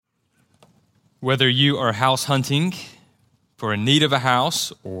Whether you are house hunting for a need of a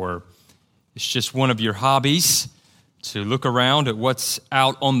house, or it's just one of your hobbies to look around at what's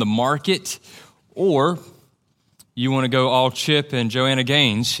out on the market, or you want to go all Chip and Joanna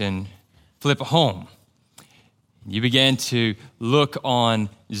Gaines and flip a home. You began to look on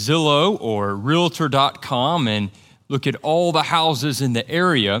Zillow or Realtor.com and look at all the houses in the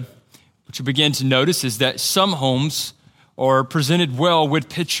area. What you begin to notice is that some homes are presented well with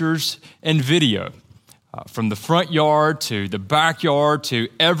pictures and video. From the front yard to the backyard to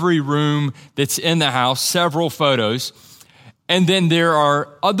every room that's in the house, several photos. And then there are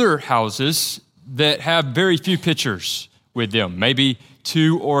other houses that have very few pictures with them, maybe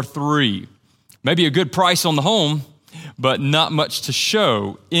 2 or 3. Maybe a good price on the home, but not much to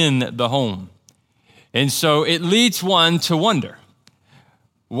show in the home. And so it leads one to wonder,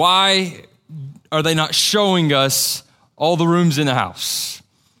 why are they not showing us all the rooms in the house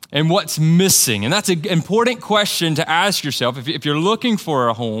and what's missing? And that's an important question to ask yourself. If you're looking for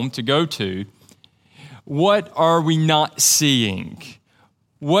a home to go to, what are we not seeing?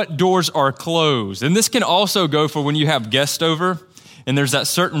 What doors are closed? And this can also go for when you have guests over and there's that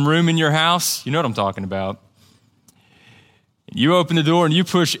certain room in your house. You know what I'm talking about. You open the door and you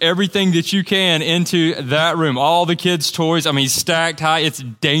push everything that you can into that room. All the kids' toys, stacked high. It's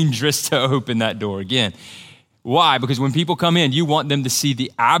dangerous to open that door again. Why? Because when people come in, you want them to see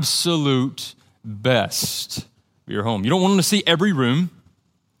the absolute best of your home. You don't want them to see every room,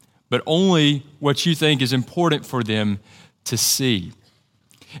 but only what you think is important for them to see.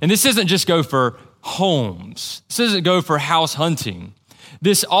 And this doesn't just go for homes. This doesn't go for house hunting.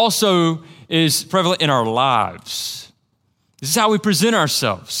 This also is prevalent in our lives. This is how we present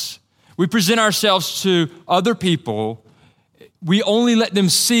ourselves. We present ourselves to other people. We only let them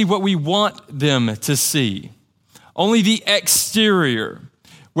see what we want them to see. Only the exterior,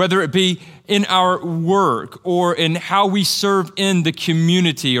 whether it be in our work or in how we serve in the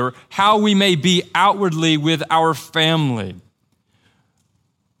community or how we may be outwardly with our family.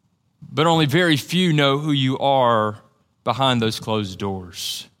 But only very few know who you are behind those closed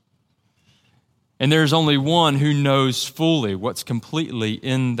doors. And there's only one who knows fully what's completely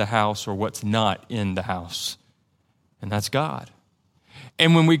in the house or what's not in the house, and that's God.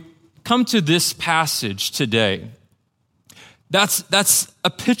 And when we come to this passage today, that's a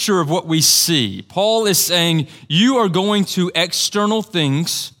picture of what we see. Paul is saying you are going to external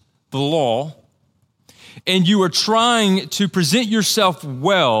things, the law, and you are trying to present yourself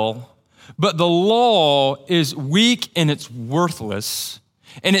well, but the law is weak and it's worthless,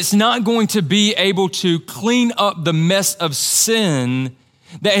 and it's not going to be able to clean up the mess of sin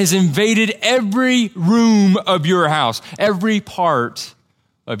that has invaded every room of your house, every part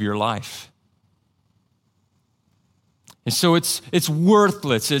of your life. And so it's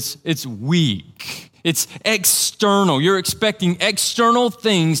worthless, it's weak, it's external. You're expecting external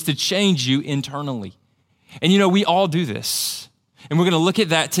things to change you internally. And we all do this. And we're going to look at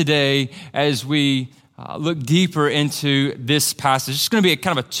that today as we look deeper into this passage. It's going to be a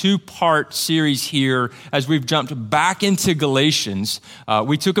kind of a 2-part series here as we've jumped back into Galatians.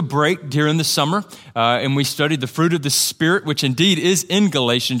 We took a break during the summer and we studied the fruit of the Spirit, which indeed is in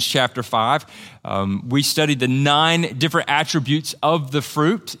Galatians chapter 5. We studied the 9 different attributes of the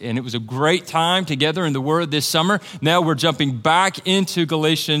fruit, and it was a great time together in the Word this summer. Now we're jumping back into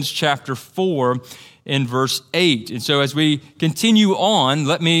Galatians chapter 4 in verse 8. And so as we continue on,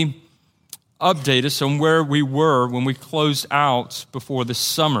 let me update us on where we were when we closed out before the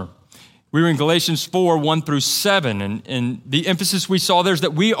summer. We were in Galatians 4, 1 through 7, and the emphasis we saw there is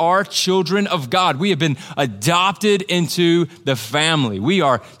that we are children of God. We have been adopted into the family. We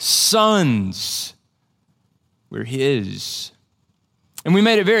are sons. We're His. And we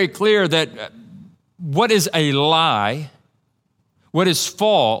made it very clear that what is a lie, what is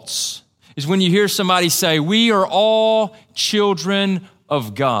false, is when you hear somebody say, we are all children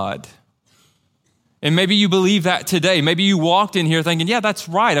of God. And maybe you believe that today. Maybe you walked in here thinking, yeah, that's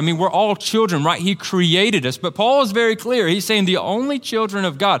right. We're all children, right? He created us. But Paul is very clear. He's saying the only children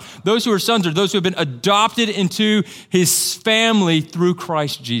of God, those who are sons, are those who have been adopted into His family through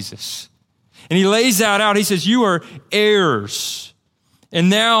Christ Jesus. And he lays that out. He says, you are heirs. And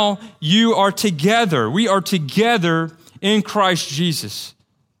now you are together. We are together in Christ Jesus.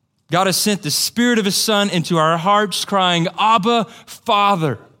 God has sent the Spirit of His Son into our hearts, crying, Abba,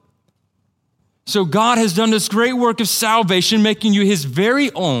 Father. So God has done this great work of salvation, making you His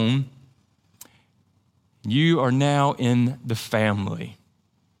very own. You are now in the family.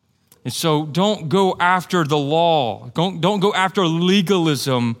 And so don't go after the law. Don't go after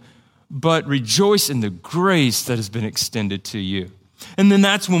legalism, but rejoice in the grace that has been extended to you. And then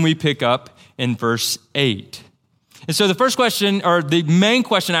that's when we pick up in verse 8. And so the first question, or the main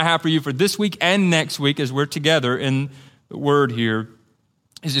question I have for you for this week and next week as we're together in the Word here,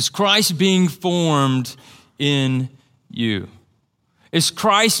 is Christ being formed in you? Is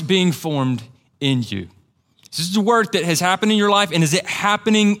Christ being formed in you? This is the work that has happened in your life, and is it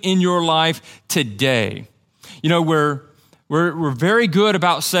happening in your life today? You know, we're very good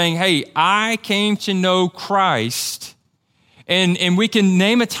about saying, hey, I came to know Christ, and we can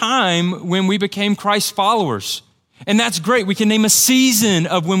name a time when we became Christ followers. And that's great. We can name a season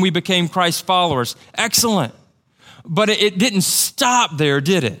of when we became Christ followers. Excellent. But it didn't stop there,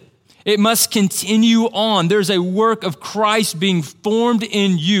 did it? It must continue on. There's a work of Christ being formed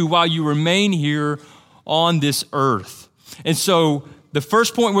in you while you remain here on this earth. And so the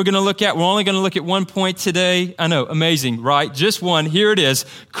first point we're going to look at, we're only going to look at one point today. I know, amazing, right? Just one. Here it is.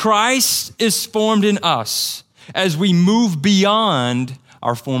 Christ is formed in us as we move beyond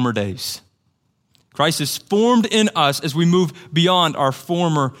our former days. Christ is formed in us as we move beyond our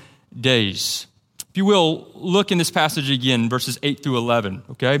former days. If you will, look in this passage again, verses 8 through 11,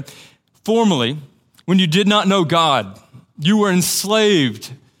 okay? Formerly, when you did not know God, you were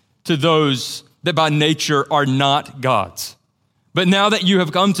enslaved to those that by nature are not God's. But now that you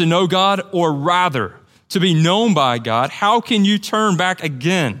have come to know God, or rather, to be known by God, how can you turn back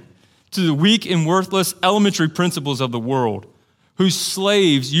again to the weak and worthless elementary principles of the world, whose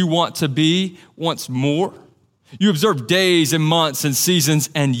slaves you want to be once more? You observe days and months and seasons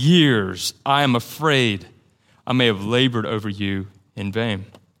and years. I am afraid I may have labored over you in vain.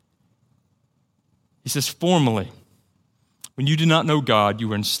 He says, formerly, when you did not know God, you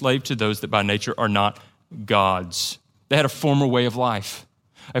were enslaved to those that by nature are not God's. They had a former way of life.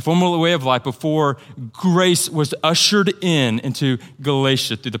 A former way of life before grace was ushered into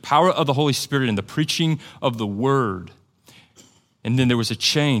Galatia through the power of the Holy Spirit and the preaching of the Word. And then there was a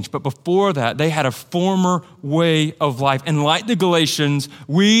change. But before that, they had a former way of life. And like the Galatians,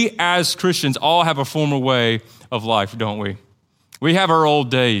 we as Christians all have a former way of life, don't we? We have our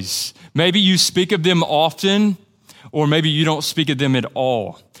old days. Maybe you speak of them often, or maybe you don't speak of them at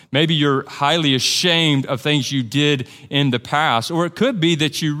all. Maybe you're highly ashamed of things you did in the past. Or it could be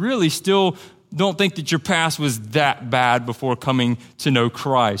that you really still don't think that your past was that bad before coming to know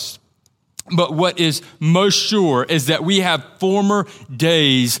Christ. But what is most sure is that we have former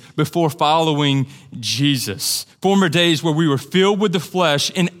days before following Jesus. Former days where we were filled with the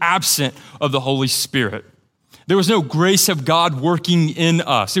flesh and absent of the Holy Spirit. There was no grace of God working in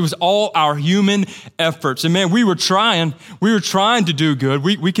us. It was all our human efforts. And man, we were trying to do good.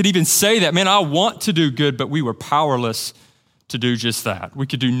 We could even say that, man, I want to do good, but we were powerless to do just that. We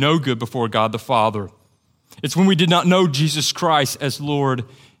could do no good before God the Father. It's when we did not know Jesus Christ as Lord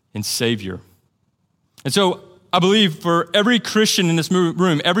and Savior. And so I believe for every Christian in this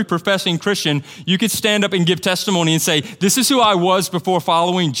room, every professing Christian, you could stand up and give testimony and say, this is who I was before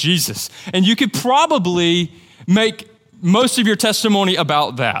following Jesus. And you could probably make most of your testimony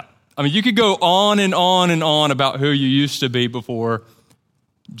about that. I mean, you could go on and on and on about who you used to be before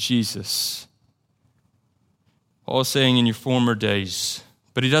Jesus. Paul is saying in your former days.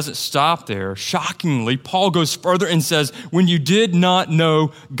 But he doesn't stop there. Shockingly, Paul goes further and says, when you did not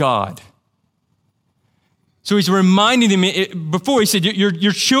know God. So he's reminding them, before he said,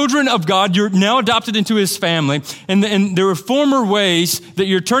 you're children of God, you're now adopted into his family, and there were former ways that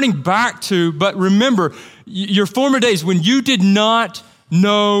you're turning back to, but remember, your former days when you did not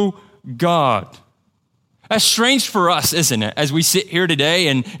know God. That's strange for us, isn't it? As we sit here today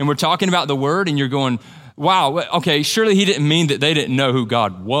and we're talking about the Word, and you're going, wow, okay, surely he didn't mean that they didn't know who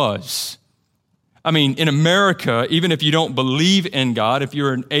God was. I mean, in America, even if you don't believe in God, if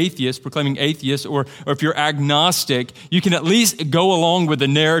you're an atheist, proclaiming atheist, or if you're agnostic, you can at least go along with the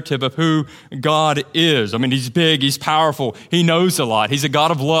narrative of who God is. I mean, he's big, he's powerful, he knows a lot. He's a God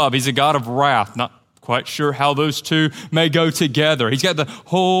of love, he's a God of wrath. Not quite sure how those two may go together. He's got the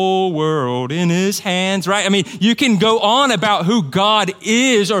whole world in his hands, right? I mean, you can go on about who God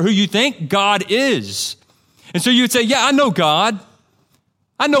is or who you think God is. And so you would say, yeah, I know God.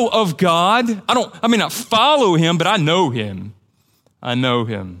 I know of God. I may not follow him, but I know him. I know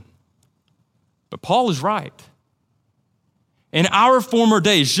him. But Paul is right. In our former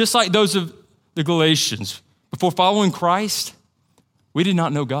days, just like those of the Galatians, before following Christ, we did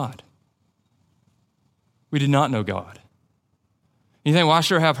not know God. We did not know God. You think, well, I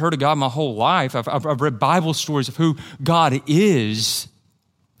sure have heard of God my whole life. I've read Bible stories of who God is.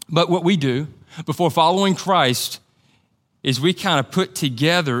 But what we do before following Christ is we kind of put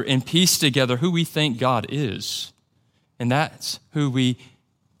together and piece together who we think God is. And that's who we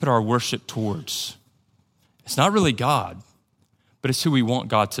put our worship towards. It's not really God, but it's who we want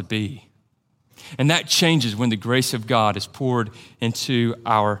God to be. And that changes when the grace of God is poured into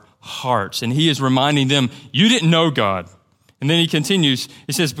our hearts. And he is reminding them, you didn't know God. And then he continues,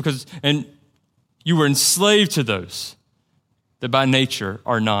 he says, and you were enslaved to those that by nature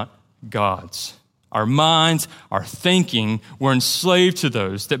are not God's. Our minds, our thinking, were enslaved to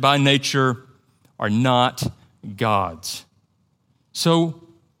those that by nature are not God's. So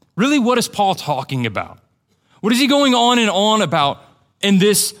really, what is Paul talking about? What is he going on and on about in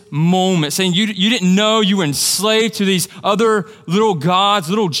this moment? Saying you didn't know you were enslaved to these other little gods,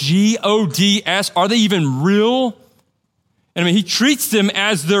 little gods. Are they even real? And he treats them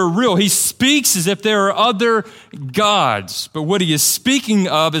as they're real. He speaks as if there are other gods. But what he is speaking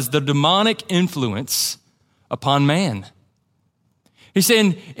of is the demonic influence upon man. He's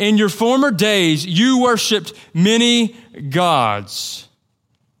saying, in your former days, you worshiped many gods,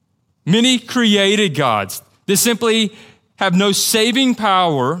 many created gods. They simply have no saving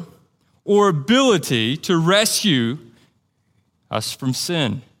power or ability to rescue us from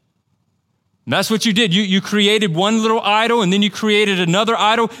sin. And that's what you did. You created one little idol, and then you created another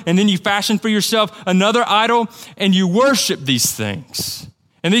idol, and then you fashioned for yourself another idol, and you worshiped these things.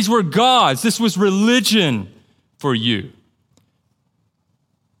 And these were gods. This was religion for you.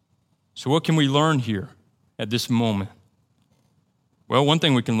 So what can we learn here at this moment? Well, one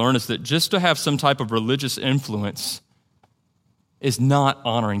thing we can learn is that just to have some type of religious influence is not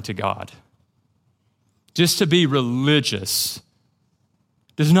honoring to God. Just to be religious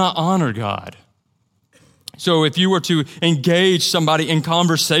does not honor God. So if you were to engage somebody in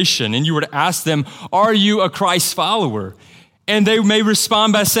conversation and you were to ask them, are you a Christ follower? And they may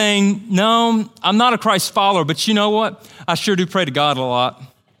respond by saying, no, I'm not a Christ follower, but you know what? I sure do pray to God a lot.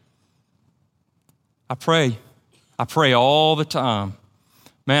 I pray all the time.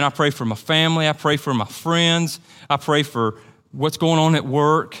 Man, I pray for my family. I pray for my friends. I pray for what's going on at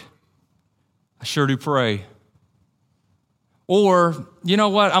work. I sure do pray. Or, you know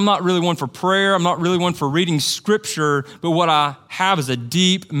what? I'm not really one for prayer. I'm not really one for reading scripture, but what I have is a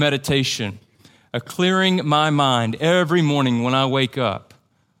deep meditation, a clearing my mind every morning when I wake up.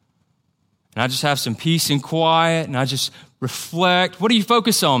 And I just have some peace and quiet, and I just reflect. What do you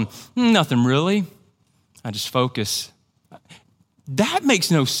focus on? Nothing really. I just focus. That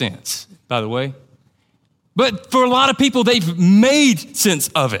makes no sense, by the way. But for a lot of people, they've made sense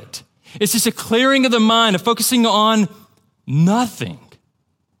of it. It's just a clearing of the mind, of focusing on nothing.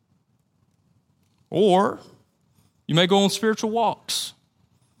 Or you may go on spiritual walks.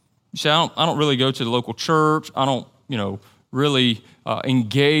 You say, I don't really go to the local church. I don't, really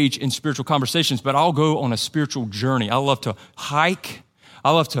engage in spiritual conversations, but I'll go on a spiritual journey. I love to hike.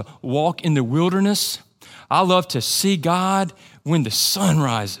 I love to walk in the wilderness. I love to see God when the sun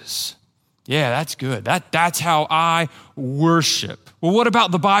rises. Yeah, that's good. That's how I worship. Well, what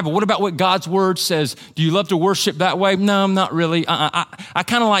about the Bible? What about what God's word says? Do you love to worship that way? No, not really. I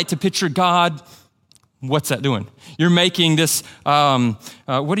kind of like to picture God. What's that doing? You're making this,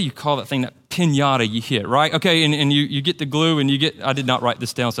 what do you call that thing, that pinata you hit, right? Okay, and you get the glue and I did not write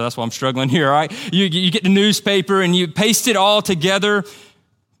this down, so that's why I'm struggling here, right? You get the newspaper and you paste it all together,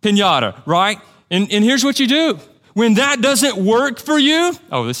 pinata, right? And here's what you do. When that doesn't work for you,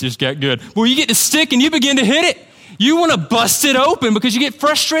 this just got good. Well, you get the stick and you begin to hit it. You want to bust it open because you get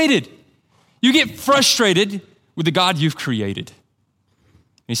frustrated. You get frustrated with the God you've created.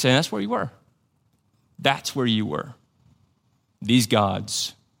 And he's saying, that's where you were. That's where you were. These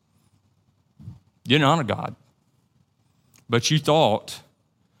gods. You didn't honor God. But you thought,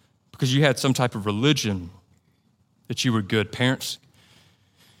 because you had some type of religion, that you were good. Parents,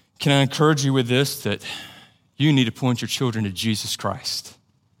 can I encourage you with this, that you need to point your children to Jesus Christ.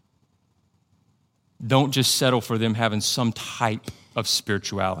 Don't just settle for them having some type of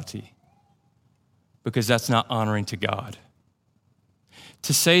spirituality, because that's not honoring to God.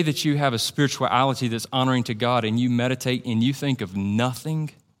 To say that you have a spirituality that's honoring to God and you meditate and you think of nothing,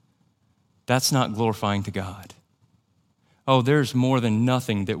 that's not glorifying to God. There's more than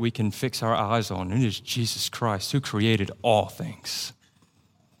nothing that we can fix our eyes on, and it is Jesus Christ who created all things.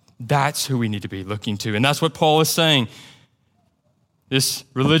 That's who we need to be looking to. And that's what Paul is saying. This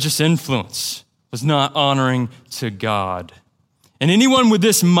religious influence was not honoring to God. And anyone with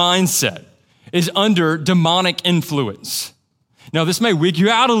this mindset is under demonic influence. Now, this may wig you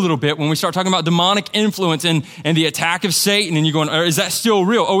out a little bit when we start talking about demonic influence and the attack of Satan, and you're going, is that still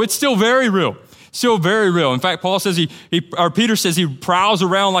real? It's still very real. Still very real. In fact, Paul says Peter says he prowls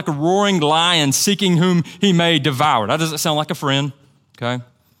around like a roaring lion seeking whom he may devour. That doesn't sound like a friend, okay?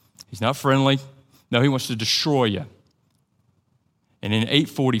 He's not friendly. No, he wants to destroy you. And in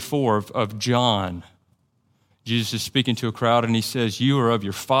 844 of John, Jesus is speaking to a crowd and he says, you are of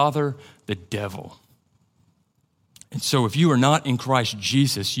your father, the devil. And so if you are not in Christ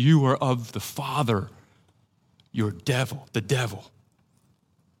Jesus, you are of the father, your devil, the devil.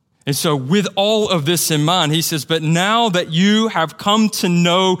 And so with all of this in mind, he says, but now that you have come to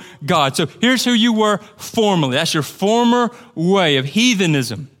know God. So here's who you were formerly. That's your former way of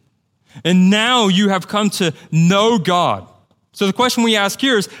heathenism. And now you have come to know God. So the question we ask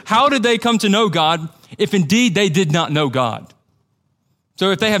here is, how did they come to know God if indeed they did not know God?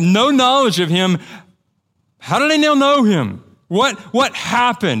 So if they have no knowledge of him, how do they now know him? What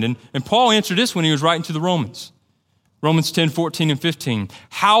happened? And Paul answered this when he was writing to the Romans. Romans 10, 14, and 15.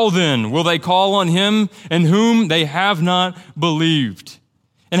 How then will they call on him in whom they have not believed?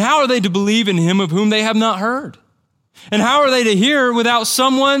 And how are they to believe in him of whom they have not heard? And how are they to hear without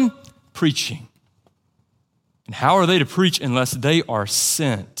someone preaching? And how are they to preach unless they are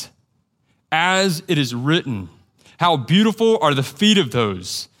sent? As it is written, how beautiful are the feet of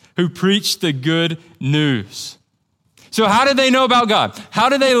those who preach the good news. So how did they know about God? How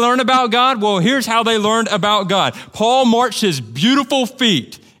did they learn about God? Well, here's how they learned about God. Paul marched his beautiful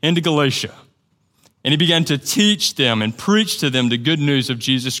feet into Galatia, and he began to teach them and preach to them the good news of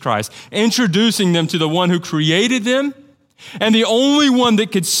Jesus Christ, introducing them to the one who created them and the only one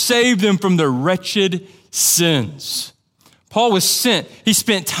that could save them from their wretched sins. Paul was sent. He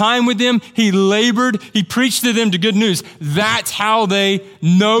spent time with them. He labored. He preached to them the good news. That's how they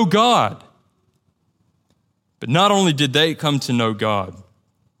know God. But not only did they come to know God,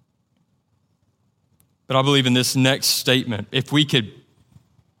 but I believe in this next statement, if we could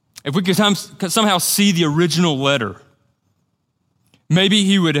somehow see the original letter, maybe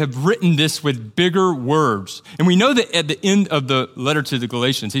he would have written this with bigger words. And we know that at the end of the letter to the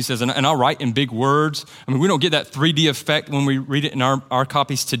Galatians, he says, and I'll write in big words. I mean, we don't get that 3D effect when we read it in our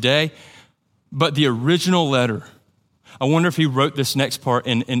copies today, but the original letter, I wonder if he wrote this next part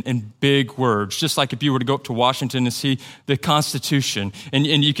in big words, just like if you were to go up to Washington and see the Constitution, and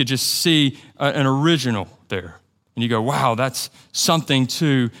you could just see an original there. And you go, wow, that's something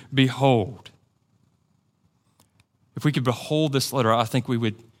to behold. If we could behold this letter, I think we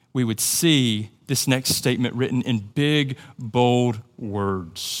would see this next statement written in big, bold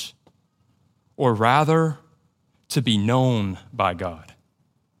words. Or rather, to be known by God.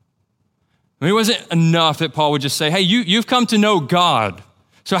 I mean, it wasn't enough that Paul would just say, hey, you've come to know God,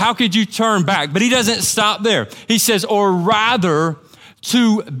 so how could you turn back? But he doesn't stop there. He says, or rather,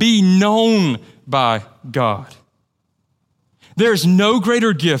 to be known by God. There's no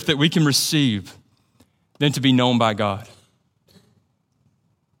greater gift that we can receive than to be known by God.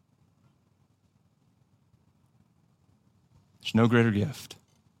 There's no greater gift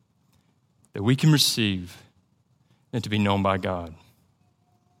that we can receive than to be known by God.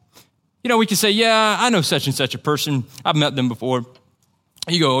 You know, we can say, yeah, I know such and such a person. I've met them before.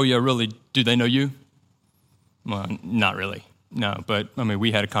 You go, oh yeah, really? Do they know you? Well, not really. No, but I mean,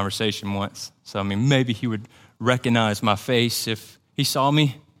 we had a conversation once. So I mean, maybe he would recognize my face if he saw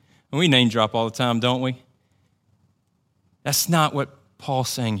me. And we name drop all the time, don't we? That's not what Paul's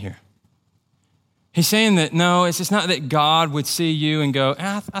saying here. He's saying that, no, it's not that God would see you and go,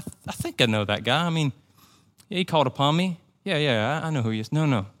 I think I know that guy. I mean, yeah, he called upon me. Yeah, I know who he is.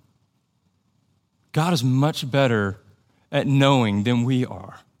 No. God is much better at knowing than we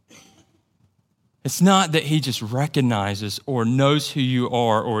are. It's not that he just recognizes or knows who you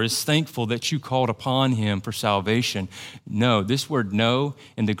are or is thankful that you called upon him for salvation. No, this word know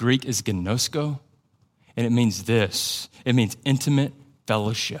in the Greek is gnosko, and it means this. It means intimate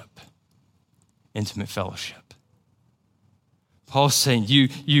fellowship. Intimate fellowship. Paul's saying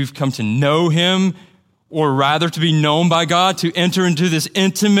you've come to know him, or rather to be known by God, to enter into this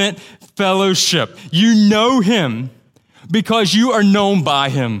intimate fellowship. You know him because you are known by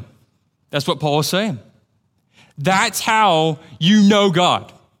him. That's what Paul is saying. That's how you know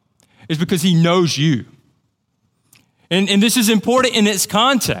God, is because he knows you. And this is important in its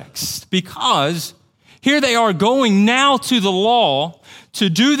context, because here they are going now to the law to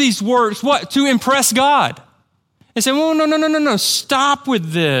do these works, what? To impress God. And say, well, no, stop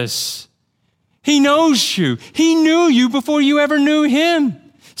with this. He knows you. He knew you before you ever knew him.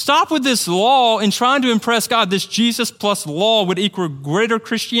 Stop with this law and trying to impress God. This Jesus plus law would equal greater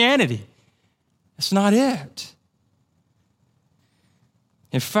Christianity. That's not it.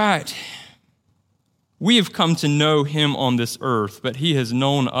 In fact, we have come to know him on this earth, but he has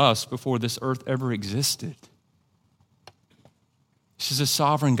known us before this earth ever existed. This is a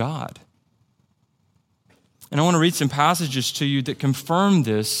sovereign God. And I want to read some passages to you that confirm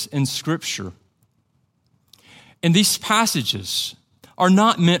this in Scripture. And these passages are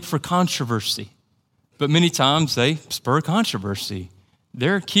not meant for controversy, but many times they spur controversy.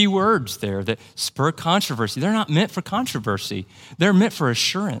 There are key words there that spur controversy. They're not meant for controversy. They're meant for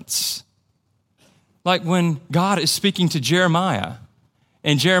assurance. Like when God is speaking to Jeremiah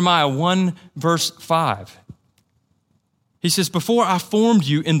in Jeremiah 1 verse 5. He says, before I formed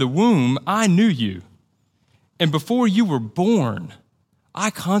you in the womb, I knew you. And before you were born, I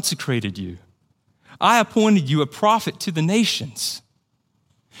consecrated you. I appointed you a prophet to the nations.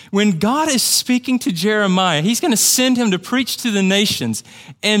 When God is speaking to Jeremiah, he's going to send him to preach to the nations.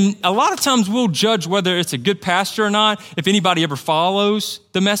 And a lot of times we'll judge whether it's a good pastor or not, if anybody ever follows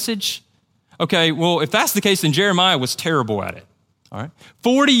the message. Okay, well, if that's the case, then Jeremiah was terrible at it. All right,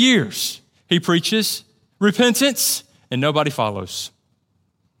 40 years he preaches repentance and nobody follows.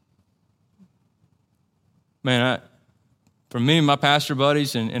 Man, from me and my pastor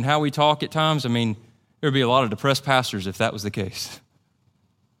buddies and how we talk at times, I mean, there would be a lot of depressed pastors if that was the case.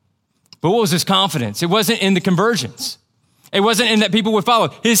 But what was his confidence? It wasn't in the conversions. It wasn't in that people would follow.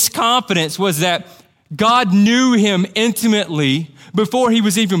 His confidence was that God knew him intimately before he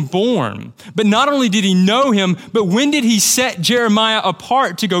was even born. But not only did he know him, but when did he set Jeremiah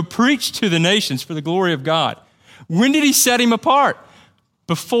apart to go preach to the nations for the glory of God? When did he set him apart?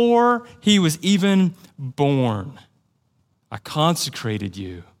 Before he was even born. I consecrated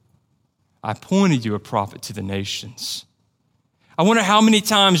you. I appointed you a prophet to the nations. I wonder how many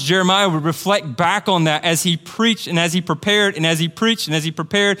times Jeremiah would reflect back on that as he preached and as he prepared and as he preached and as he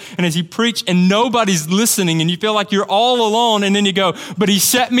prepared and as he preached and nobody's listening and you feel like you're all alone and then you go, but he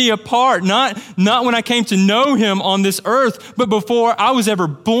set me apart, not when I came to know him on this earth, but before I was ever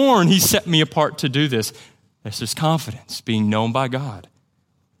born, he set me apart to do this. That's his confidence, being known by God.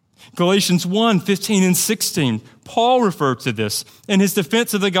 Galatians 1, 15 and 16, Paul referred to this in his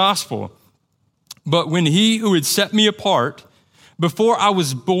defense of the gospel. But when he who had set me apart before I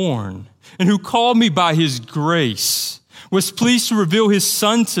was born, and who called me by his grace, was pleased to reveal his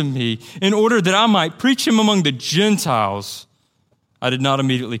Son to me in order that I might preach him among the Gentiles, I did not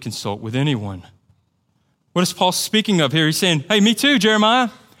immediately consult with anyone. What is Paul speaking of here? He's saying, hey, me too, Jeremiah.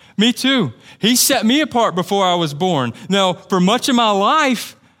 Me too. He set me apart before I was born. Now, for much of my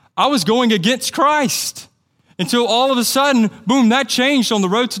life, I was going against Christ. Until all of a sudden, boom, that changed on the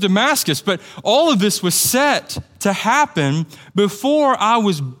road to Damascus. But all of this was set to happen before I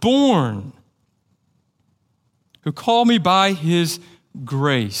was born. Who called me by his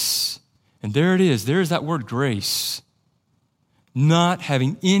grace. And there it is. There's that word grace. Not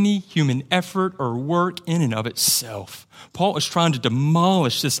having any human effort or work in and of itself. Paul is trying to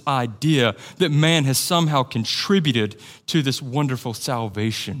demolish this idea that man has somehow contributed to this wonderful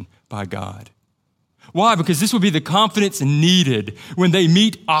salvation by God. Why? Because this would be the confidence needed when they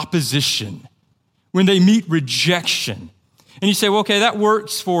meet opposition, when they meet rejection. And you say, well, okay, that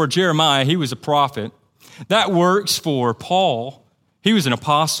works for Jeremiah. He was a prophet. That works for Paul. He was an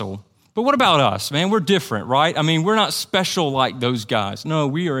apostle. But what about us, man? We're different, right? I mean, we're not special like those guys. No,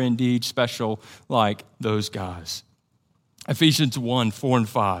 we are indeed special like those guys. Ephesians 1, 4 and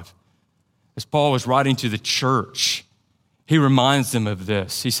 5. As Paul was writing to the church, he reminds them of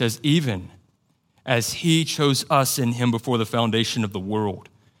this. He says, even as he chose us in him before the foundation of the world,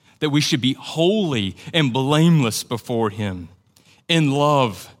 that we should be holy and blameless before him. In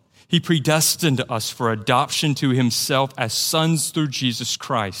love, he predestined us for adoption to himself as sons through Jesus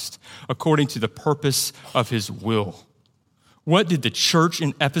Christ, according to the purpose of his will. What did the church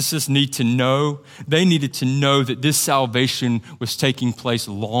in Ephesus need to know? They needed to know that this salvation was taking place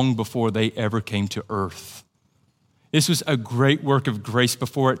long before they ever came to earth. This was a great work of grace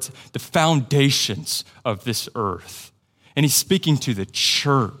before it's the foundations of this earth. And he's speaking to the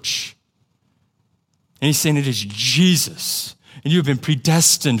church. And he's saying it is Jesus. And you have been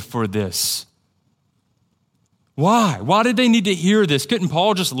predestined for this. Why? Why did they need to hear this? Couldn't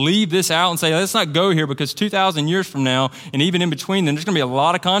Paul just leave this out and say, let's not go here because 2,000 years from now, and even in between, then there's going to be a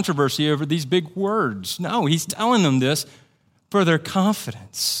lot of controversy over these big words. No, he's telling them this for their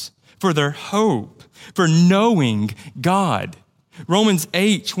confidence, for their hope, for knowing God. Romans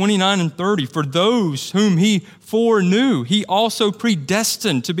 8, 29 and 30, for those whom he foreknew, he also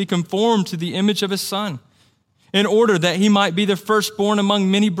predestined to be conformed to the image of his Son, in order that he might be the firstborn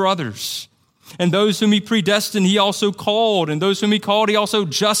among many brothers. And those whom he predestined, he also called. And those whom he called, he also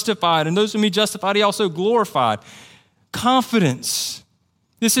justified. And those whom he justified, he also glorified. Confidence.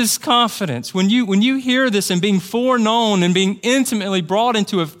 This is confidence. When you hear this and being foreknown and being intimately brought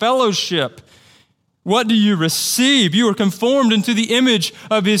into a fellowship, what do you receive? You are conformed into the image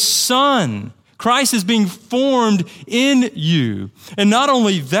of his Son. Christ is being formed in you. And not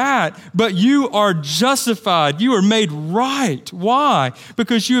only that, but you are justified. You are made right. Why?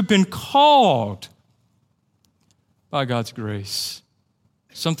 Because you have been called. by God's grace,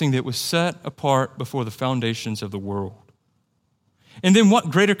 something that was set apart before the foundations of the world. And then what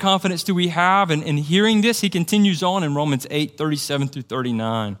greater confidence do we have in hearing this? He continues on in Romans 8, 37 through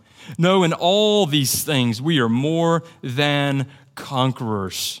 39. No, in all these things we are more than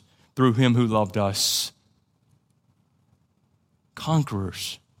conquerors through him who loved us.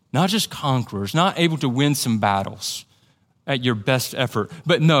 Conquerors. Not just conquerors, not able to win some battles at your best effort,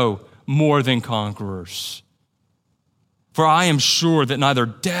 but no, more than conquerors. For I am sure that neither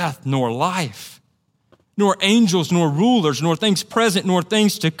death nor life, nor angels, nor rulers, nor things present, nor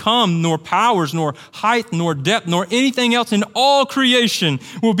things to come, nor powers, nor height, nor depth, nor anything else in all creation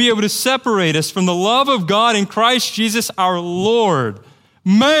will be able to separate us from the love of God in Christ Jesus our Lord.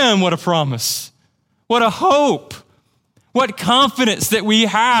 Man, what a promise. What a hope. What confidence that we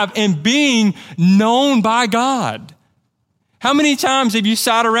have in being known by God. How many times have you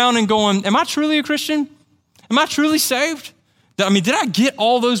sat around and going, am I truly a Christian? Am I truly saved? Did I get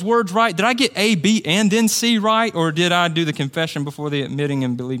all those words right? Did I get A, B, and then C right? Or did I do the confession before the admitting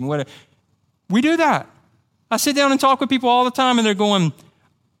and believing? Whatever. We do that. I sit down and talk with people all the time, and they're going,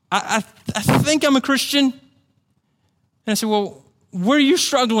 I think I'm a Christian. And I say, well, where are you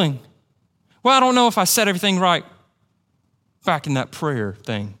struggling? Well, I don't know if I said everything right back in that prayer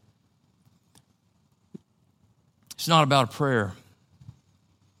thing. It's not about a prayer.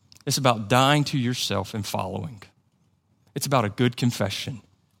 It's about dying to yourself and following. It's about a good confession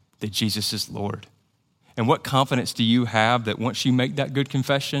that Jesus is Lord. And what confidence do you have that once you make that good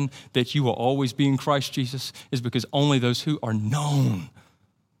confession that you will always be in Christ Jesus is because only those who are known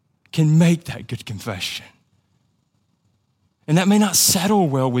can make that good confession. And that may not settle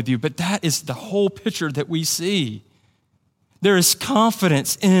well with you, but that is the whole picture that we see. There is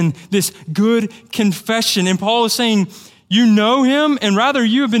confidence in this good confession. And Paul is saying, you know him, and rather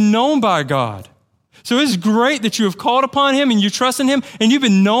you have been known by God. So it's great that you have called upon him and you trust in him and you've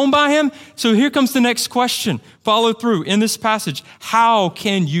been known by him. So here comes the next question. Follow through in this passage. How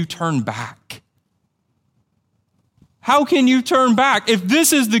can you turn back? How can you turn back? If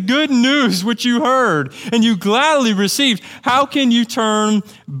this is the good news which you heard and you gladly received, how can you turn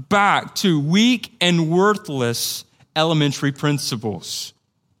back to weak and worthless elementary principles?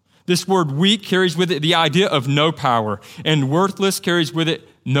 This word weak carries with it the idea of no power, and worthless carries with it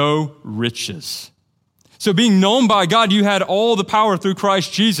no riches. So being known by God, you had all the power through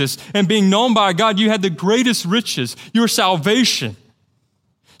Christ Jesus, and being known by God, you had the greatest riches, your salvation.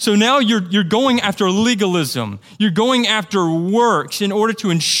 So now you're going after legalism. You're going after works in order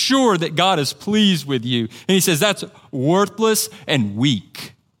to ensure that God is pleased with you. And he says that's worthless and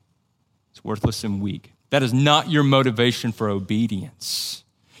weak. It's worthless and weak. That is not your motivation for obedience.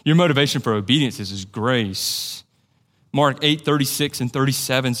 Your motivation for obedience is grace. Mark 8, 36 and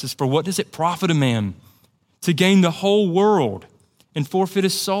 37 says, for what does it profit a man to gain the whole world and forfeit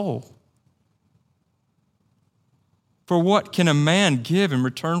his soul? For what can a man give in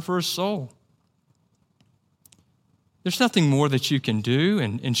return for his soul? There's nothing more that you can do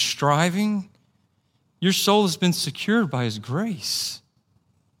in striving. Your soul has been secured by his grace.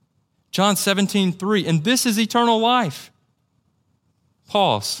 John 17:3, and this is eternal life.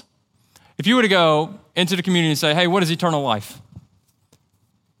 Pause. If you were to go into the community and say, hey, what is eternal life?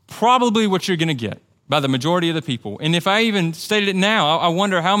 Probably what you're going to get by the majority of the people. And if I even stated it now, I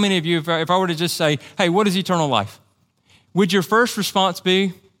wonder how many of you, if I were to just say, hey, what is eternal life? Would your first response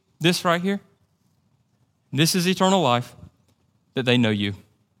be this right here? This is eternal life, that they know you.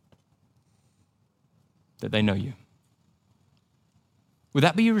 That they know you. Would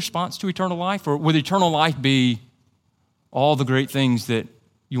that be your response to eternal life? Or would eternal life be all the great things that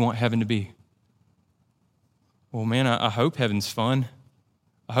you want heaven to be? Well, man, I hope heaven's fun.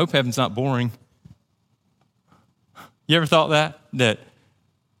 I hope heaven's not boring. You ever thought that? That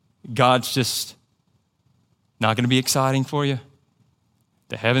God's just not going to be exciting for you?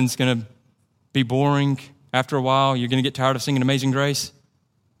 That heaven's going to be boring after a while? You're going to get tired of singing Amazing Grace?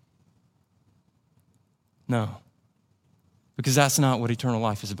 No. Because that's not what eternal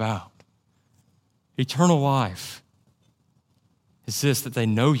life is about. Eternal life is this, that they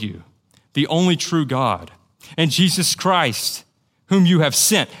know you, the only true God, and Jesus Christ, whom you have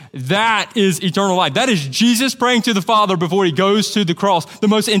sent. That is eternal life. That is Jesus praying to the Father before he goes to the cross. The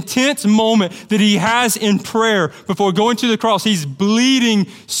most intense moment that he has in prayer before going to the cross. He's bleeding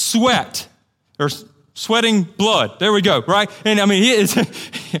sweat, or sweating blood. There we go, right? And I mean, he is,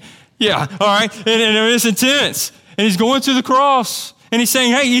 yeah, all right? And it's intense. And he's going to the cross. And he's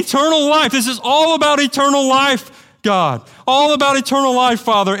saying, hey, eternal life. This is all about eternal life, God. All about eternal life,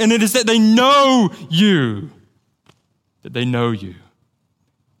 Father. And it is that they know you. That they know you.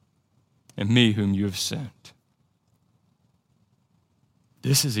 And me whom you have sent.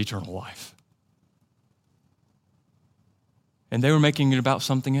 This is eternal life. And they were making it about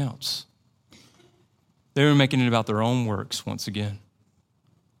something else. They were making it about their own works once again.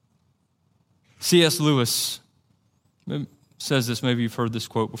 C.S. Lewis says this, maybe you've heard this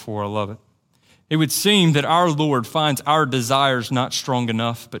quote before, I love it. It would seem that our Lord finds our desires not strong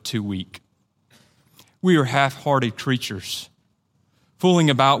enough, but too weak. We are half-hearted creatures, fooling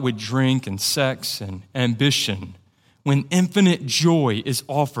about with drink and sex and ambition when infinite joy is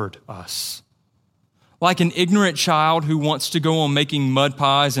offered us. Like an ignorant child who wants to go on making mud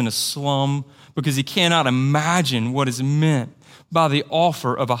pies in a slum because he cannot imagine what is meant by the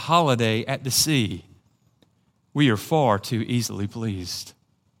offer of a holiday at the sea. We are far too easily pleased.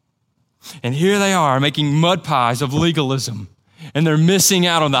 And here they are making mud pies of legalism, and they're missing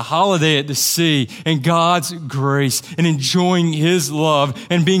out on the holiday at the sea and God's grace and enjoying His love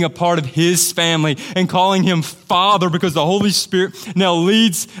and being a part of His family and calling Him Father because the Holy Spirit now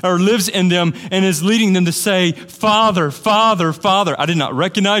lives in them and is leading them to say, Father, Father, Father. I did not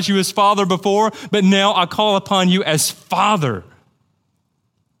recognize you as Father before, but now I call upon you as Father.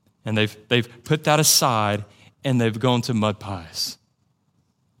 And they've put that aside and they've gone to mud pies,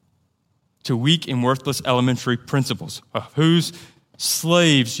 to weak and worthless elementary principles of whose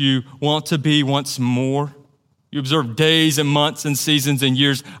slaves you want to be once more. You observe days and months and seasons and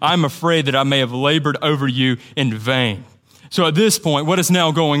years. I'm afraid that I may have labored over you in vain. So at this point, what is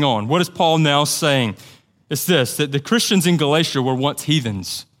now going on? What is Paul now saying? It's this, that the Christians in Galatia were once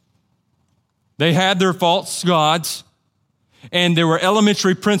heathens. They had their false gods, and there were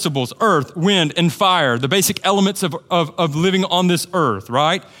elementary principles, earth, wind, and fire, the basic elements of living on this earth,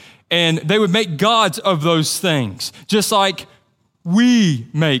 right? And they would make gods of those things, just like we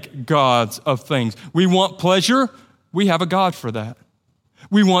make gods of things. We want pleasure, we have a God for that.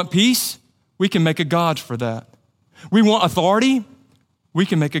 We want peace, we can make a God for that. We want authority, we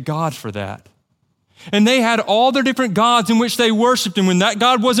can make a God for that. And they had all their different gods in which they worshiped, and when that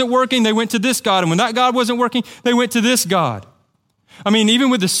God wasn't working, they went to this God, and when that God wasn't working, they went to this God. I mean, even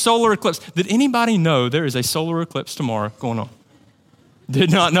with the solar eclipse, did anybody know there is a solar eclipse tomorrow going on?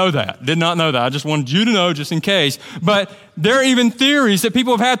 Did not know that. I just wanted you to know just in case. But there are even theories that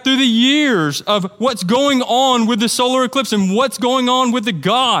people have had through the years of what's going on with the solar eclipse and what's going on with the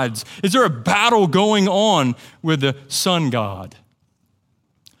gods. Is there a battle going on with the sun god?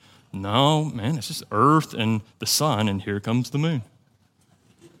 No, man, it's just Earth and the sun, and here comes the moon.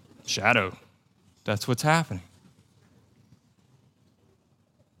 Shadow. That's what's happening.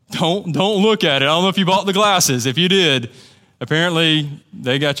 Don't look at it. I don't know if you bought the glasses. If you did, apparently,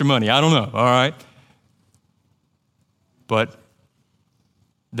 they got your money. I don't know, all right? But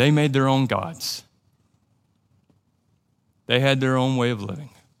they made their own gods. They had their own way of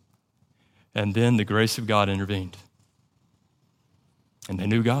living. And then the grace of God intervened. And they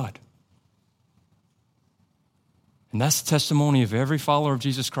knew God. And that's the testimony of every follower of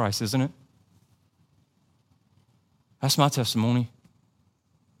Jesus Christ, isn't it? That's my testimony.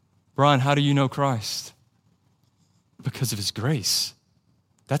 Brian, how do you know Christ? Because of His grace.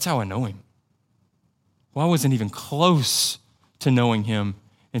 That's how I know Him. Well, I wasn't even close to knowing Him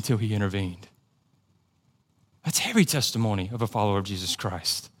until He intervened. That's every testimony of a follower of Jesus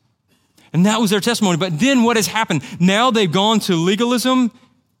Christ. And that was their testimony. But then what has happened? Now they've gone to legalism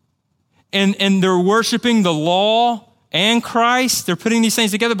and they're worshiping the law and Christ. They're putting these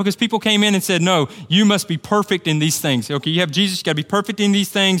things together because people came in and said, no, you must be perfect in these things. Okay, you have Jesus, you got to be perfect in these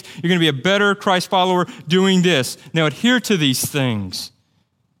things. You're going to be a better Christ follower doing this. Now adhere to these things.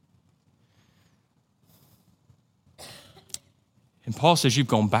 And Paul says you've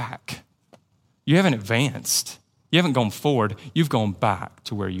gone back. You haven't advanced. You haven't gone forward. You've gone back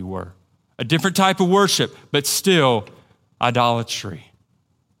to where you were. A different type of worship, but still idolatry.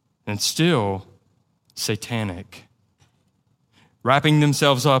 And still satanic. Wrapping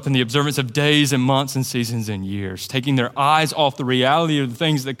themselves up in the observance of days and months and seasons and years, taking their eyes off the reality of the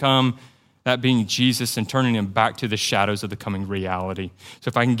things that come, that being Jesus, and turning them back to the shadows of the coming reality. So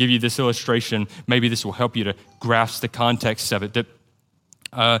if I can give you this illustration, maybe this will help you to grasp the context of it.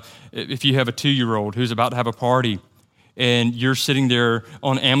 That if you have a 2-year-old who's about to have a party, and you're sitting there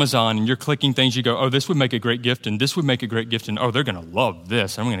on Amazon and you're clicking things, you go, oh, this would make a great gift, and this would make a great gift, and oh, they're going to love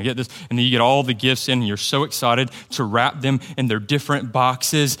this. I'm going to get this. And then you get all the gifts in, and you're so excited to wrap them in their different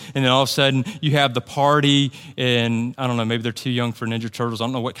boxes. And then all of a sudden, you have the party, and I don't know, maybe they're too young for Ninja Turtles. I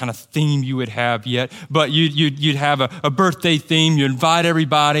don't know what kind of theme you would have yet, but you'd have a birthday theme. You invite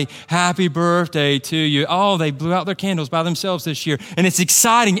everybody, happy birthday to you. Oh, they blew out their candles by themselves this year, and it's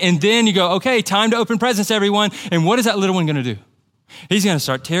exciting. And then you go, okay, time to open presents, everyone. And what is that little one going to do? He's going to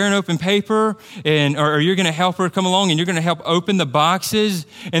start tearing open paper, or you're going to help her come along, and you're going to help open the boxes,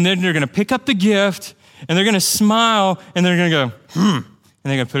 and then they're going to pick up the gift, and they're going to smile, and they're going to go, and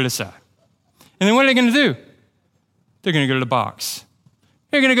they're going to put it aside. And then what are they going to do? They're going to go to the box.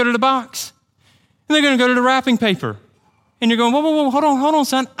 They're going to go to the box, and they're going to go to the wrapping paper. And you're going, whoa, hold on,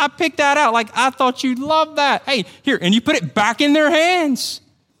 son. I picked that out. Like, I thought you'd love that. Hey, here, and you put it back in their hands.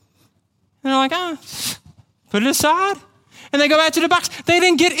 And they're like, put it aside. And they go back to the box. They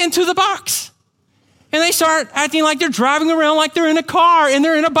didn't get into the box. And they start acting like they're driving around like they're in a car and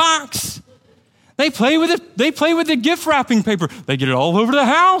they're in a box. They play with it. They play with the gift wrapping paper. They get it all over the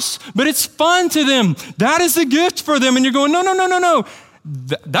house, but it's fun to them. That is the gift for them. And you're going, no.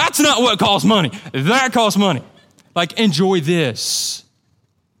 That's not what costs money. That costs money. Like, enjoy this.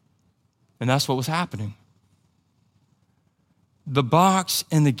 And that's what was happening. The box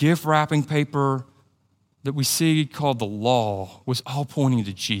and the gift wrapping paper that we see called the law was all pointing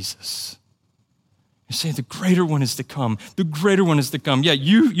to Jesus. You're saying the greater one is to come. The greater one is to come. Yeah,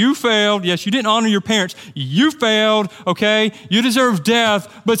 you failed. Yes, you didn't honor your parents. You failed, okay? You deserve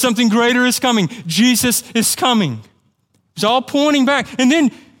death, but something greater is coming. Jesus is coming. It's all pointing back. And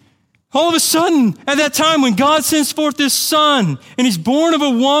then all of a sudden, at that time when God sends forth this son, and he's born of a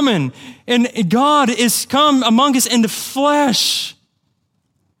woman, and God is come among us in the flesh,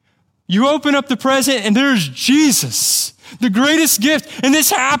 you open up the present and there's Jesus, the greatest gift. And this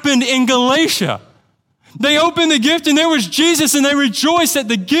happened in Galatia. They opened the gift and there was Jesus and they rejoiced at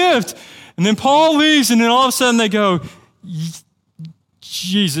the gift. And then Paul leaves and then all of a sudden they go,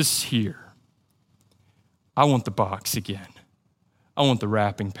 Jesus here. I want the box again. I want the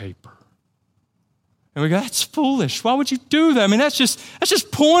wrapping paper. And we go, that's foolish. Why would you do that? I mean, that's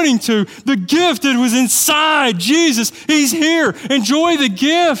just pointing to the gift that was inside Jesus. He's here. Enjoy the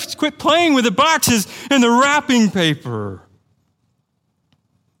gift. Quit playing with the boxes and the wrapping paper.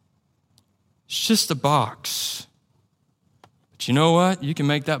 It's just a box. But you know what? You can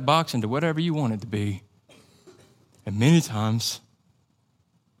make that box into whatever you want it to be. And many times,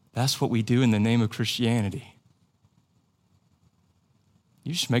 that's what we do in the name of Christianity.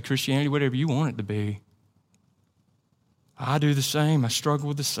 You just make Christianity whatever you want it to be. I do the same. I struggle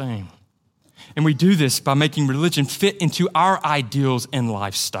with the same. And we do this by making religion fit into our ideals and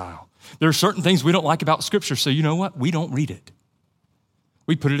lifestyle. There are certain things we don't like about Scripture, so you know what? We don't read it.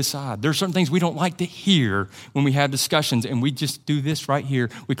 We put it aside. There are certain things we don't like to hear when we have discussions, and we just do this right here.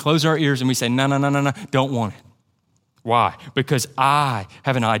 We close our ears and we say, no, don't want it. Why? Because I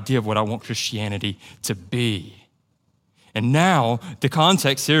have an idea of what I want Christianity to be. And now the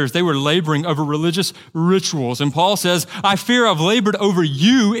context here is they were laboring over religious rituals. And Paul says, I fear I've labored over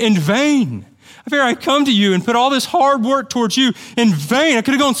you in vain. I fear I come to you and put all this hard work towards you in vain. I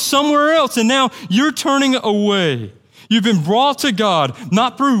could have gone somewhere else, and now you're turning away. You've been brought to God,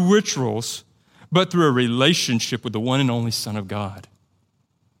 not through rituals, but through a relationship with the one and only Son of God.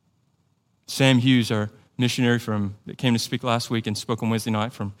 Sam Hughes, our missionary that came to speak last week and spoke on Wednesday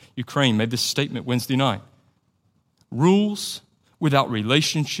night from Ukraine, made this statement Wednesday night. Rules without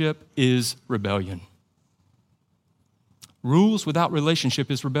relationship is rebellion. Rules without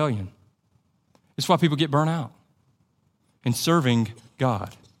relationship is rebellion. It's why people get burnt out in serving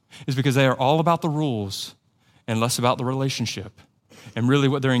God. It's because they are all about the rules and less about the relationship. And really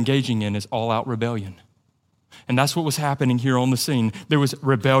what they're engaging in is all-out rebellion. And that's what was happening here on the scene. There was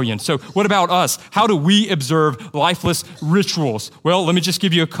rebellion. So what about us? How do we observe lifeless rituals? Well, let me just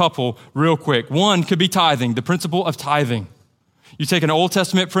give you a couple real quick. One could be tithing, the principle of tithing. You take an Old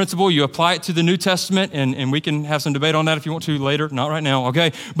Testament principle, you apply it to the New Testament, and we can have some debate on that if you want to later. Not right now,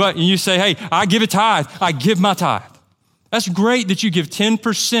 okay? But you say, hey, I give a tithe. I give my tithe. That's great that you give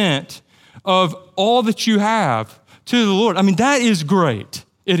 10% of all that you have to the Lord. I mean, that is great.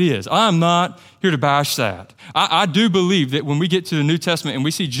 It is. I'm not here to bash that. I do believe that when we get to the New Testament and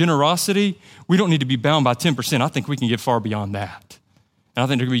we see generosity, we don't need to be bound by 10%. I think we can get far beyond that. And I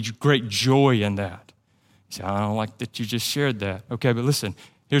think there can be great joy in that. You say, I don't like that you just shared that. Okay, but listen,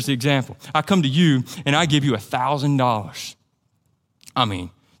 here's the example. I come to you and I give you $1,000. I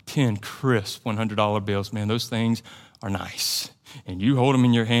mean, 10 crisp $100 bills. Man, those things are nice. And you hold them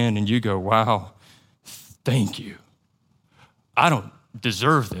in your hand and you go, wow, thank you. I don't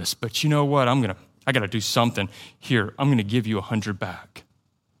deserve this, but you know what? I got to do something here. I'm going to give you 100 back.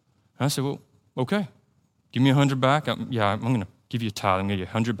 And I said, well, okay, give me 100 back. I'm going to give you a tithe. I'm going to give you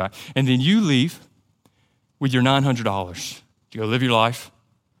 100 back. And then you leave with your $900. You go live your life.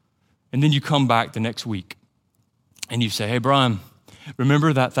 And then you come back the next week and you say, hey, Brian,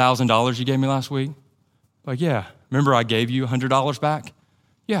 remember that $1,000 you gave me last week? Like, yeah. Remember I gave you $100 back?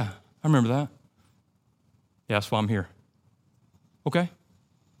 Yeah, I remember that. Yeah, that's why I'm here. Okay,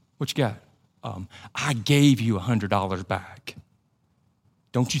 what you got? I gave you $100 back.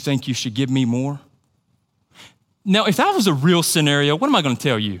 Don't you think you should give me more? Now, if that was a real scenario, what am I going to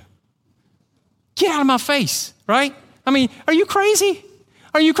tell you? Get out of my face, right? I mean, are you crazy?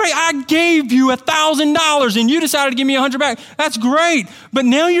 Are you crazy? I gave you $1,000 and you decided to give me $100 back. That's great. But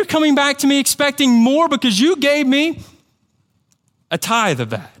now you're coming back to me expecting more because you gave me a tithe of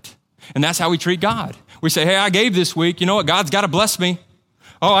that. And that's how we treat God. We say, hey, I gave this week. You know what? God's got to bless me.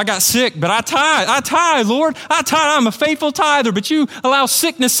 Oh, I got sick, but I tithe, Lord. I tithe. I'm a faithful tither, but you allow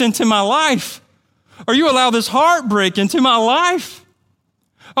sickness into my life. Or you allow this heartbreak into my life.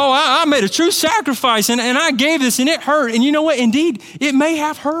 Oh, I made a true sacrifice and I gave this and it hurt. And you know what? Indeed, it may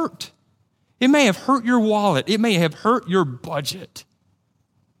have hurt. It may have hurt your wallet. It may have hurt your budget.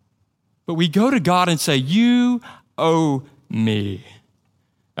 But we go to God and say, you owe me.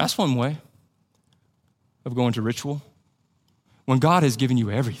 That's one way of going to ritual. When God has given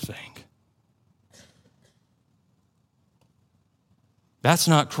you everything. That's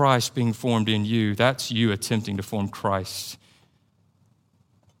not Christ being formed in you. That's you attempting to form Christ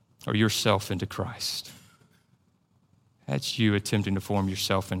or yourself into Christ. That's you attempting to form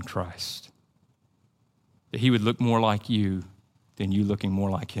yourself in Christ. That he would look more like you than you looking more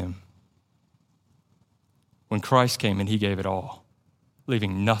like him. When Christ came and he gave it all,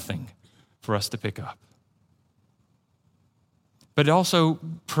 leaving nothing for us to pick up. But also,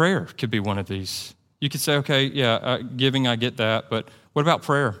 prayer could be one of these. You could say, okay, giving, I get that, but what about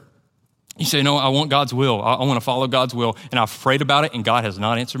prayer? You say, no, I want God's will. I want to follow God's will, and I've prayed about it, and God has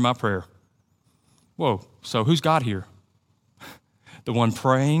not answered my prayer. Whoa, so who's God here? The one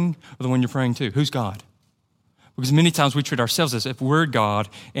praying or the one you're praying to? Who's God? Because many times we treat ourselves as if we're God,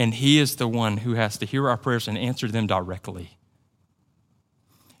 and he is the one who has to hear our prayers and answer them directly.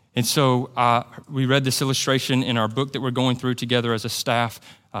 And so we read this illustration in our book that we're going through together as a staff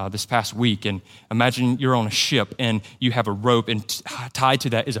this past week. And imagine you're on a ship and you have a rope and tied to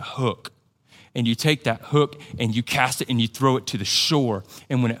that is a hook. And you take that hook and you cast it and you throw it to the shore.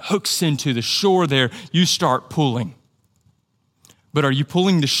 And when it hooks into the shore there, you start pulling. But are you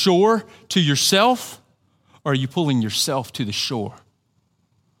pulling the shore to yourself or are you pulling yourself to the shore?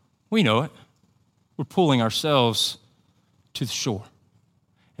 We know it. We're pulling ourselves to the shore.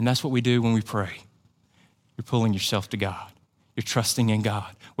 And that's what we do when we pray. You're pulling yourself to God. You're trusting in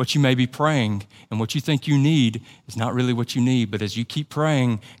God. What you may be praying and what you think you need is not really what you need. But as you keep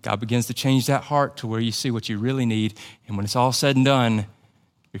praying, God begins to change that heart to where you see what you really need. And when it's all said and done,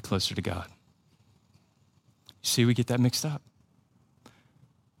 you're closer to God. You see, we get that mixed up.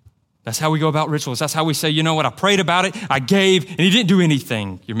 That's how we go about rituals. That's how we say, you know what, I prayed about it, I gave, and he didn't do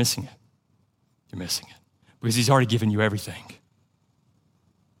anything. You're missing it. You're missing it. Because he's already given you everything.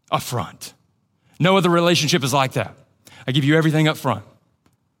 Up front. No other relationship is like that. I give you everything up front.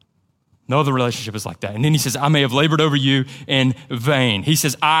 No other relationship is like that. And then he says, I may have labored over you in vain. He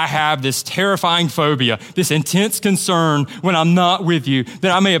says, I have this terrifying phobia, this intense concern when I'm not with you,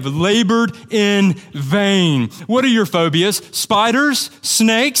 that I may have labored in vain. What are your phobias? Spiders,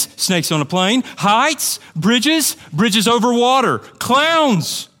 snakes on a plane, heights, bridges over water,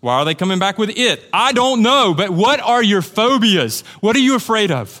 clowns. Why are they coming back with it? I don't know, but what are your phobias? What are you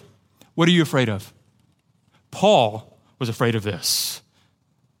afraid of? What are you afraid of? Paul was afraid of this.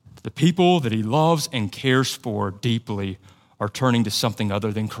 The people that he loves and cares for deeply are turning to something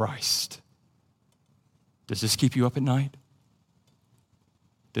other than Christ. Does this keep you up at night?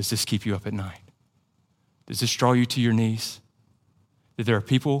 Does this keep you up at night? Does this draw you to your knees? That there are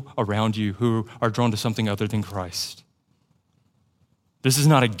people around you who are drawn to something other than Christ? This is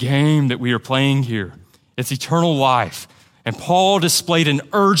not a game that we are playing here. It's eternal life. And Paul displayed an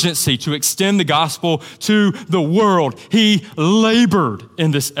urgency to extend the gospel to the world. He labored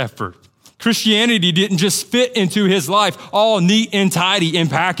in this effort. Christianity didn't just fit into his life all neat and tidy and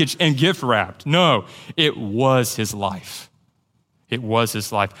packaged and gift wrapped. No, it was his life. It was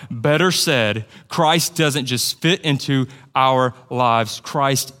his life. Better said, Christ doesn't just fit into our lives.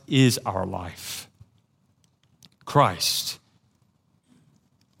 Christ is our life. Christ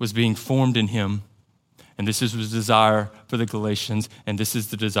was being formed in him. And this is his desire for the Galatians, and this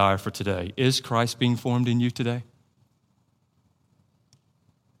is the desire for today. Is Christ being formed in you today?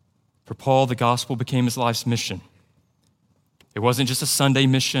 For Paul, the gospel became his life's mission. It wasn't just a Sunday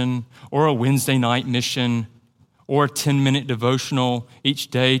mission or a Wednesday night mission or a 10-minute devotional each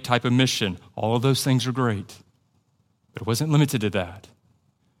day type of mission. All of those things are great, but it wasn't limited to that.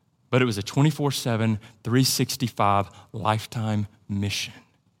 But it was a 24/7, 365 lifetime mission.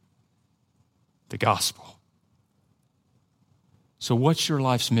 The gospel. So what's your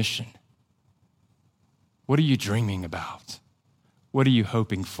life's mission? What are you dreaming about? What are you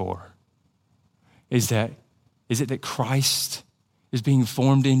hoping for? Is it that Christ is being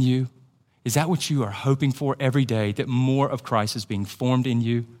formed in you? Is that what you are hoping for every day, that more of Christ is being formed in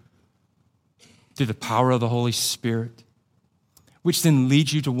you through the power of the Holy Spirit, which then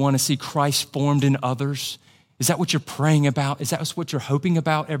leads you to want to see Christ formed in others? Is that what you're praying about? Is that what you're hoping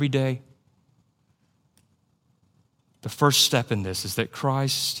about every day? The first step in this is that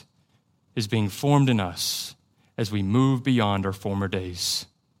Christ is being formed in us as we move beyond our former days.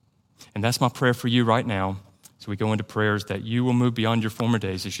 And that's my prayer for you right now. So we go into prayers that you will move beyond your former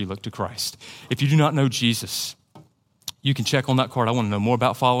days as you look to Christ. If you do not know Jesus, you can check on that card. I want to know more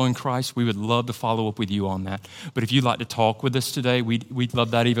about following Christ. We would love to follow up with you on that. But if you'd like to talk with us today, we'd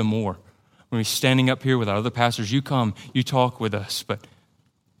love that even more. When we're standing up here with our other pastors, you come, you talk with us. But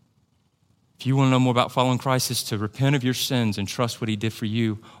if you want to know more about following Christ, it's to repent of your sins and trust what he did for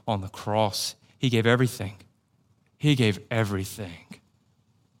you on the cross. He gave everything. He gave everything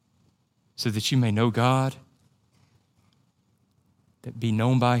so that you may know God, that be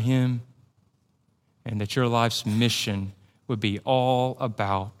known by him, and that your life's mission would be all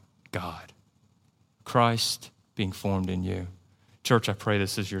about God, Christ being formed in you. Church, I pray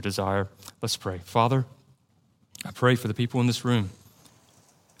this is your desire. Let's pray. Father, I pray for the people in this room.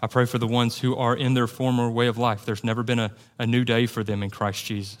 I pray for the ones who are in their former way of life. There's never been a new day for them in Christ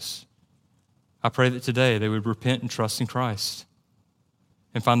Jesus. I pray that today they would repent and trust in Christ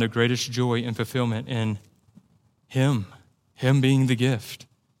and find their greatest joy and fulfillment in him being the gift.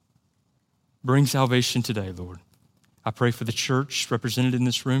 Bring salvation today, Lord. I pray for the church represented in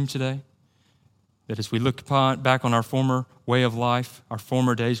this room today, that as we look back on our former way of life, our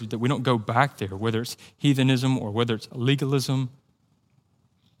former days, that we don't go back there, whether it's heathenism or whether it's legalism.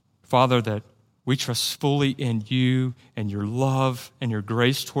 Father, that we trust fully in you and your love and your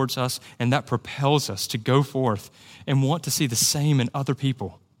grace towards us, and that propels us to go forth and want to see the same in other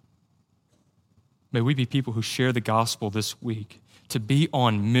people. May we be people who share the gospel this week, to be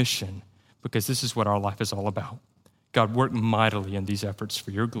on mission, because this is what our life is all about. God, work mightily in these efforts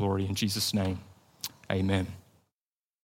for your glory in Jesus' name. Amen.